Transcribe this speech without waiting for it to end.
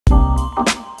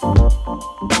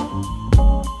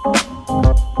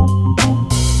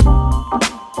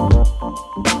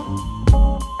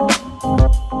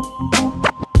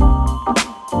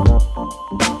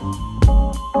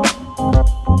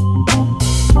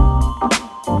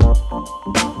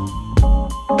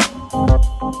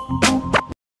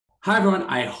Hi everyone,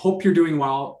 I hope you're doing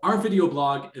well. Our video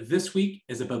blog this week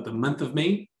is about the month of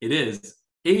May. It is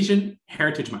Asian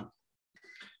Heritage Month.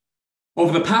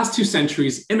 Over the past 2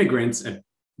 centuries, immigrants have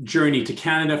journeyed to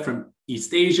Canada from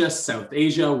East Asia, South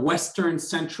Asia, Western,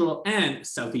 Central, and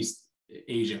Southeast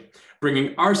Asia,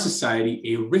 bringing our society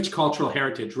a rich cultural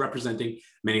heritage representing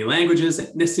many languages,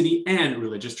 ethnicity, and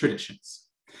religious traditions.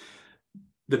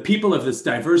 The people of this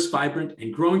diverse, vibrant,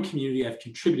 and growing community have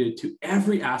contributed to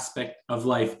every aspect of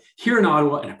life here in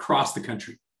Ottawa and across the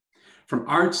country, from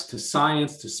arts to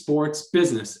science to sports,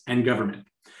 business, and government.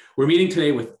 We're meeting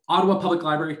today with Ottawa Public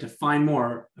Library to find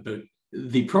more about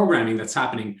the programming that's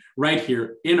happening right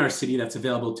here in our city that's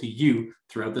available to you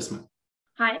throughout this month.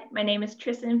 Hi, my name is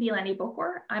Tristan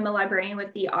Vilani-Bohor. I'm a librarian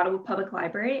with the Ottawa Public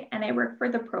Library, and I work for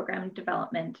the Program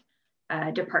Development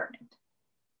Department.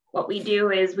 What we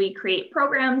do is we create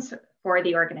programs for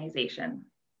the organization.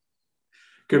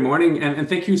 Good morning, and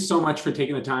thank you so much for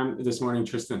taking the time this morning,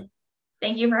 Tristan.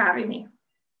 Thank you for having me.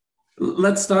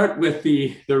 Let's start with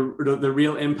the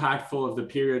real impactful of the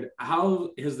period.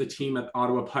 How is the team at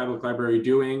Ottawa Public Library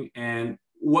doing, and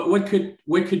what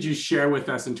could you share with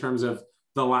us in terms of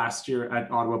the last year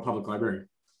at Ottawa Public Library?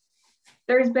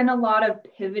 There's been a lot of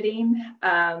pivoting.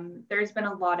 There's been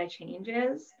a lot of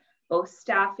changes, both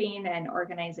staffing and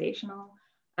organizational.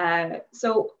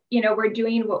 So, we're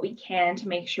doing what we can to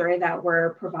make sure that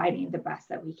we're providing the best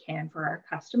that we can for our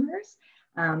customers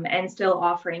and still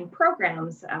offering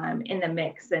programs in the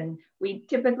mix. And we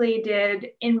typically did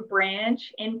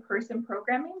in-person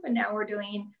programming, but now we're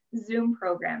doing Zoom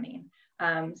programming.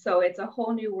 So it's a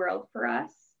whole new world for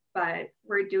us, but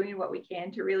we're doing what we can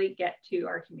to really get to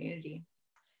our community.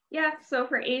 Yeah, so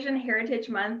for Asian Heritage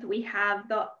Month, we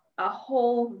have a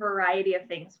whole variety of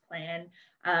things planned,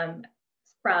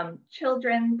 from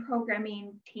children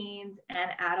programming, teens and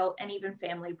adult, and even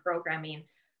family programming.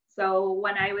 So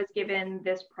when I was given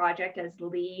this project as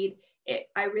lead,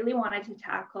 I really wanted to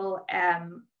tackle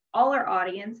all our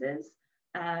audiences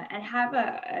and have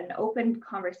an open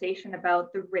conversation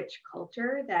about the rich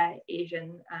culture that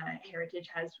Asian heritage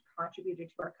has contributed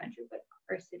to our country, but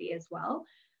our city as well.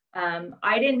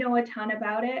 I didn't know a ton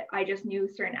about it. I just knew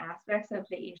certain aspects of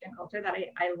the Asian culture that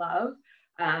I love.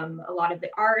 A lot of the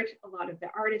art, a lot of the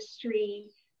artistry,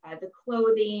 the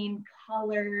clothing,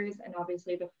 colors, and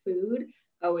obviously the food,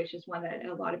 which is one that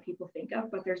a lot of people think of,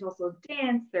 but there's also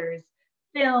dance, there's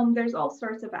film, there's all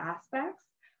sorts of aspects.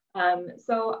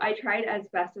 So I tried as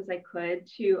best as I could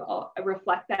to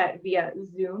reflect that via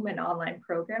Zoom and online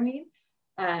programming.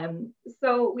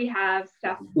 So we have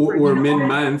stuff. We're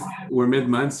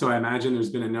mid-month, so I imagine there's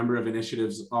been a number of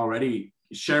initiatives already.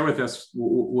 Share with us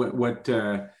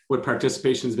what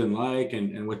participation's been like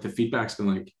and what the feedback's been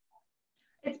like.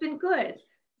 It's been good.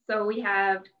 So we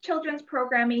have children's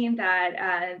programming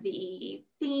that the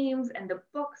themes and the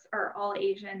books are all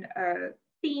Asian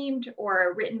themed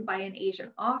or written by an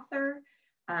Asian author.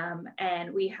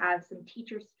 And we have some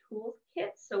teachers' tools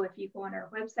kits. So if you go on our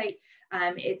website,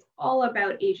 it's all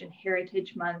about Asian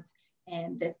Heritage Month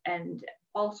and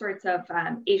all sorts of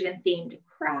Asian themed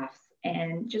crafts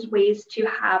and just ways to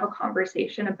have a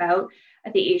conversation about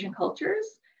the Asian cultures.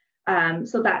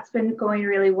 So that's been going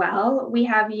really well. We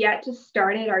have yet to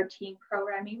start our teen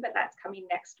programming, but that's coming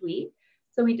next week.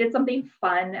 So we did something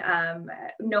fun,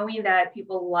 knowing that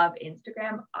people love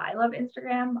Instagram. I love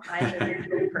Instagram. I'm a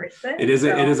visual person. It is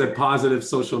a positive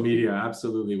social media.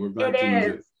 Absolutely. We're glad to use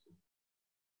it.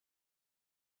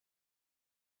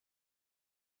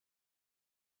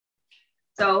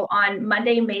 So on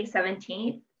Monday, May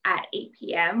 17th at 8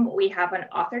 p.m., we have an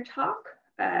author talk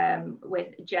with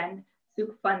Jen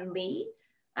Sukfun Lee.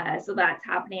 So that's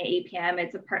happening at 8 p.m.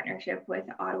 It's a partnership with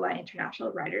Ottawa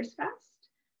International Writers Fest.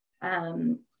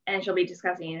 And she'll be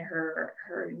discussing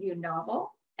her new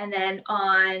novel. And then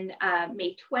on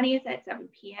May 20th at 7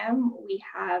 p.m., we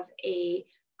have a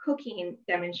cooking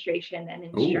demonstration and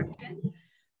instruction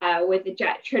with the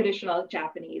traditional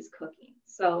Japanese cooking.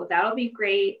 So that'll be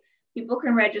great. People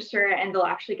can register and they'll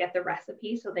actually get the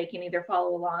recipe so they can either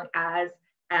follow along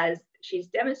as she's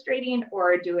demonstrating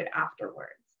or do it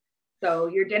afterwards. So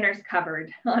your dinner's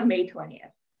covered on May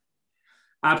 20th.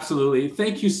 Absolutely.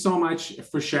 Thank you so much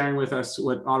for sharing with us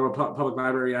what Ottawa Public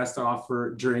Library has to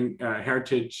offer during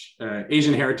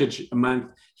Asian Heritage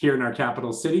Month here in our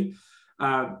capital city.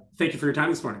 Thank you for your time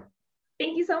this morning.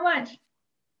 Thank you so much.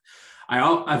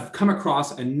 I've come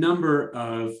across a number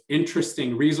of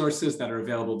interesting resources that are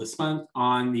available this month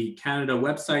on the Canada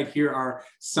website. Here are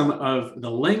some of the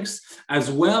links,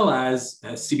 as well as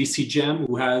CBC GEM,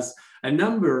 who has a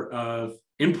number of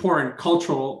important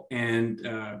cultural and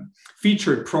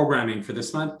featured programming for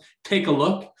this month. Take a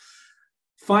look.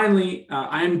 Finally,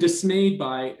 I am dismayed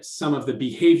by some of the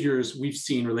behaviors we've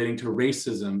seen relating to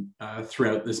racism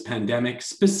throughout this pandemic,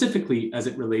 specifically as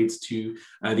it relates to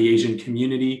the Asian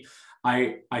community.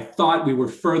 I thought we were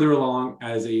further along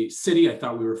as a city. I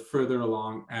thought we were further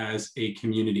along as a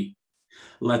community.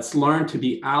 Let's learn to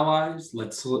be allies.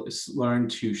 Let's learn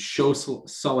to show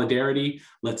solidarity.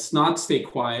 Let's not stay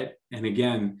quiet. And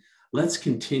again, let's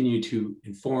continue to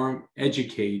inform,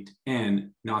 educate,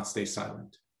 and not stay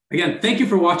silent. Again, thank you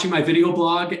for watching my video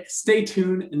blog. Stay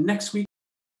tuned next week.